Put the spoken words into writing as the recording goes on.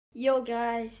Yo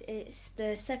guys, it's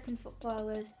the second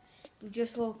footballers. We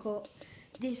just woke up.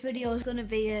 This video is going to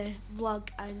be a vlog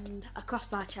and a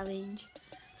crossbar challenge.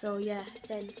 So yeah,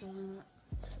 then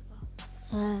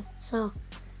so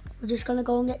we're just gonna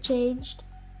go and get changed.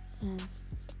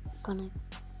 Gonna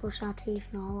brush our teeth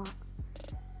and all that.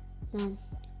 Then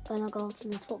gonna go to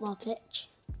the football pitch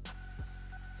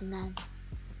and then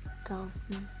go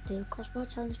and do a crossbar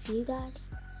challenge for you guys.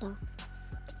 So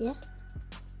yeah.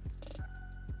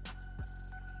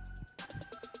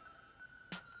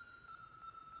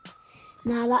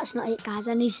 Now that's not it, guys.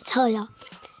 I need to tell you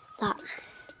that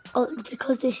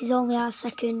because this is only our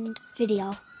second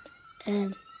video,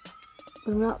 we're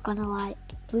not gonna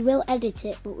we will edit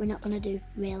it, but we're not gonna do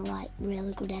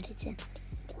really good editing.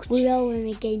 We will when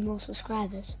we gain more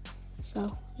subscribers.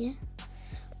 So yeah.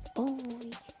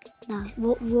 Bye. Now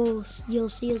you'll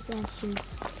see us there soon.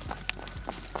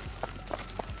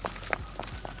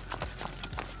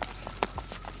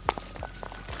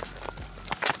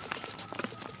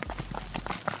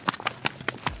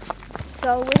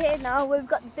 So we're here now, we've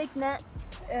got the big net,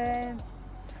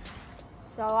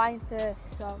 so I'm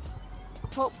first, so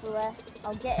hopefully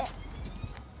I'll get it.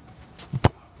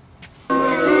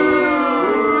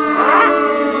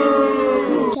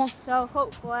 Okay. So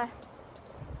hopefully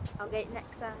I'll get it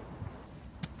next time.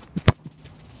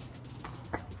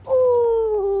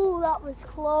 Ooh, that was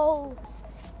close.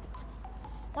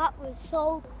 That was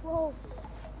so close.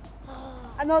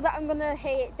 I know that I'm going to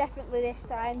hit it definitely this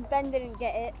time. Ben didn't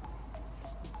get it.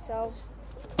 So,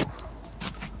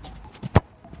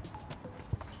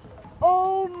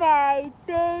 oh my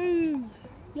days!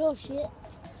 Yo, shit.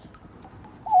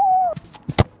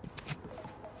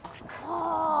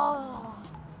 Oh.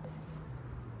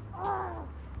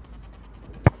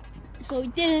 So he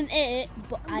didn't hit it,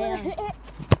 but I am.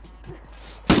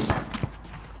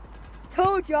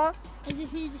 Told ya! As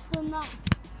if you just done that.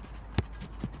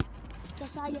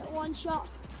 Guess I get one shot.